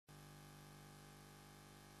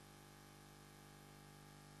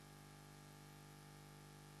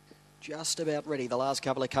just about ready. The last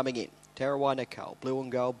couple are coming in. Tarawai Nicole, Blue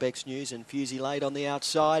and Gold, Beck's News and Fusey Lade on the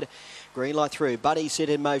outside. Green light through. Buddy set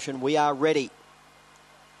in motion. We are ready.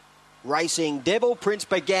 Racing, Devil Prince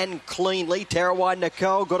began cleanly. Tarawai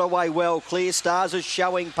Nicole got away well. Clear Stars is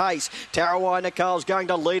showing pace. Tarawai Nicole's going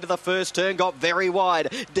to lead to the first turn, got very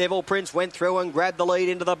wide. Devil Prince went through and grabbed the lead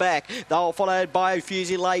into the back. They'll followed by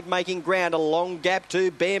Fusey Lade making ground. A long gap to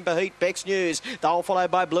Bamber Heat, Beck's News. They'll followed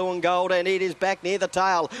by Blue and Gold, and it is back near the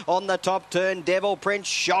tail. On the top turn, Devil Prince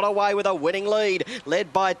shot away with a winning lead,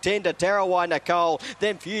 led by 10 to Tarawai Nicole,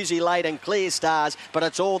 then Fusey Lade and Clear Stars, but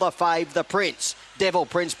it's all the fave, the Prince. Devil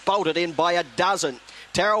Prince bolted in by a dozen.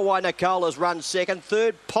 Tarawai Nicole has run second.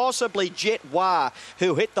 Third, possibly Jet Wah,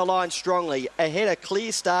 who hit the line strongly. Ahead of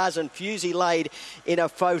Clear Stars and Fusey Lade in a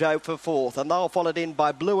photo for fourth. And they'll followed in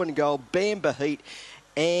by Blue and Gold, Bamber Heat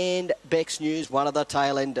and Beck's News, one of the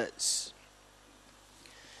tail enders.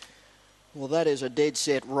 Well, that is a dead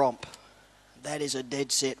set romp. That is a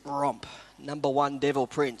dead set romp. Number one, Devil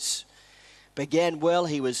Prince. Began well.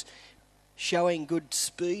 He was showing good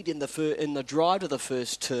speed in the drive to the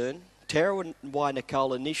first turn. Tarawai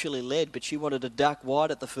Nicole initially led, but she wanted to duck wide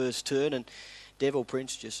at the first turn, and Devil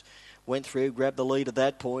Prince just went through, grabbed the lead at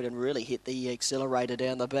that point, and really hit the accelerator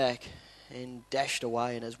down the back and dashed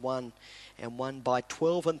away and has won, and won by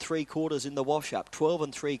 12 3/4 in the wash-up. 12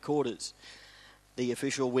 3/4, the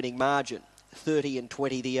official winning margin. 30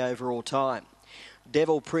 20 the overall time.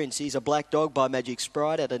 Devil Prince, he's a black dog by Magic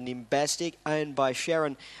Sprite at a Nimbastic, owned by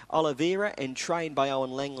Sharon Oliveira and trained by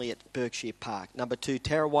Owen Langley at Berkshire Park. Number 2,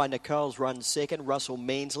 Tarawai Nicole's run second. Russell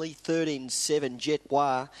Mansley, third in 7, Jet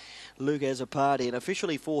Wah, Luke Azapati, and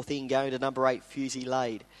officially fourth in going to number 8, Fusey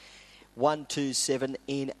Lade. 1, 2, 7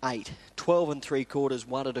 in 8. 12 3/4,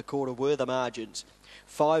 1 1/4 were the margins.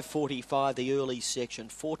 5:45 the early section,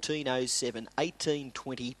 14:07,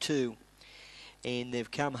 18:22. And they've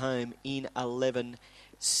come home in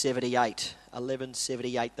 11:78.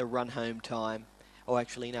 11:78 the run home time. Oh,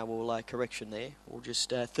 actually, no, we'll correction there. We'll just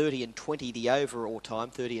 30 20 the overall time.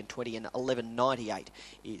 30 20 and 11:98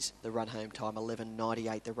 is the run home time.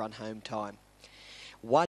 11:98 the run home time.